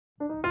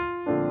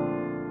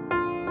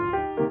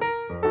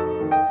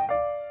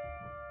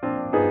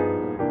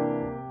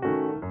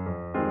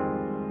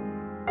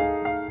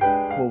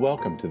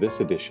Welcome to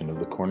this edition of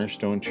the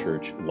Cornerstone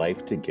Church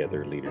Life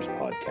Together Leaders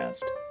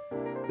Podcast.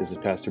 This is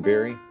Pastor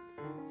Barry.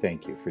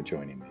 Thank you for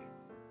joining me.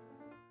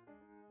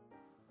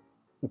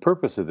 The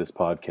purpose of this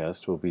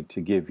podcast will be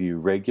to give you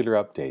regular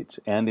updates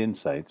and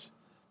insights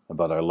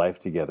about our Life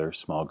Together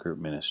small group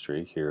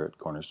ministry here at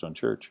Cornerstone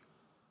Church.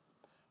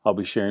 I'll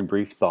be sharing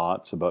brief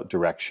thoughts about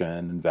direction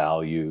and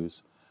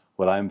values,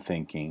 what I'm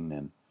thinking,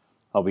 and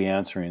I'll be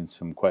answering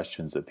some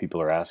questions that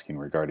people are asking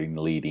regarding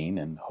leading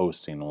and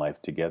hosting a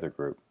Life Together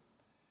group.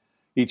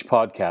 Each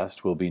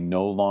podcast will be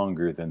no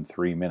longer than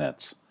 3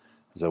 minutes,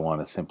 as I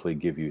want to simply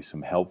give you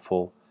some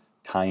helpful,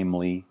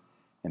 timely,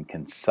 and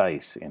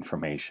concise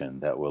information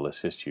that will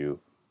assist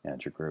you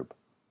and your group.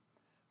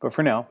 But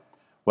for now,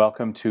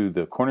 welcome to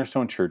the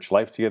Cornerstone Church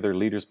Life Together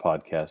Leaders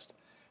Podcast.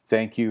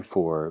 Thank you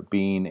for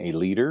being a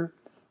leader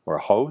or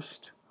a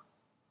host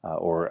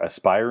or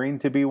aspiring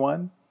to be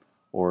one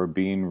or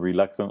being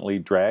reluctantly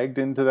dragged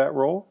into that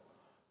role.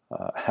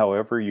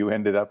 However you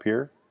ended up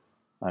here,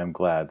 I'm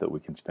glad that we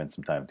can spend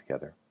some time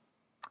together.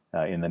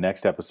 In the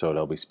next episode,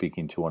 I'll be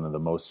speaking to one of the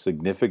most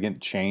significant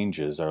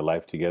changes our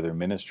Life Together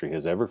ministry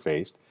has ever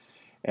faced,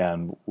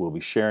 and we'll be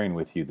sharing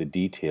with you the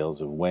details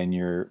of when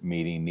your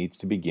meeting needs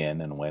to begin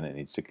and when it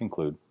needs to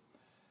conclude.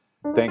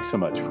 Thanks so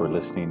much for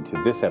listening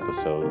to this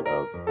episode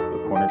of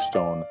the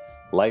Cornerstone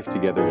Life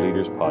Together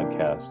Leaders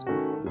Podcast.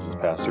 This is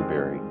Pastor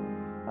Barry.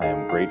 I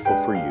am grateful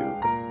for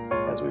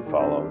you as we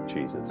follow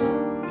Jesus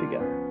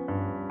together.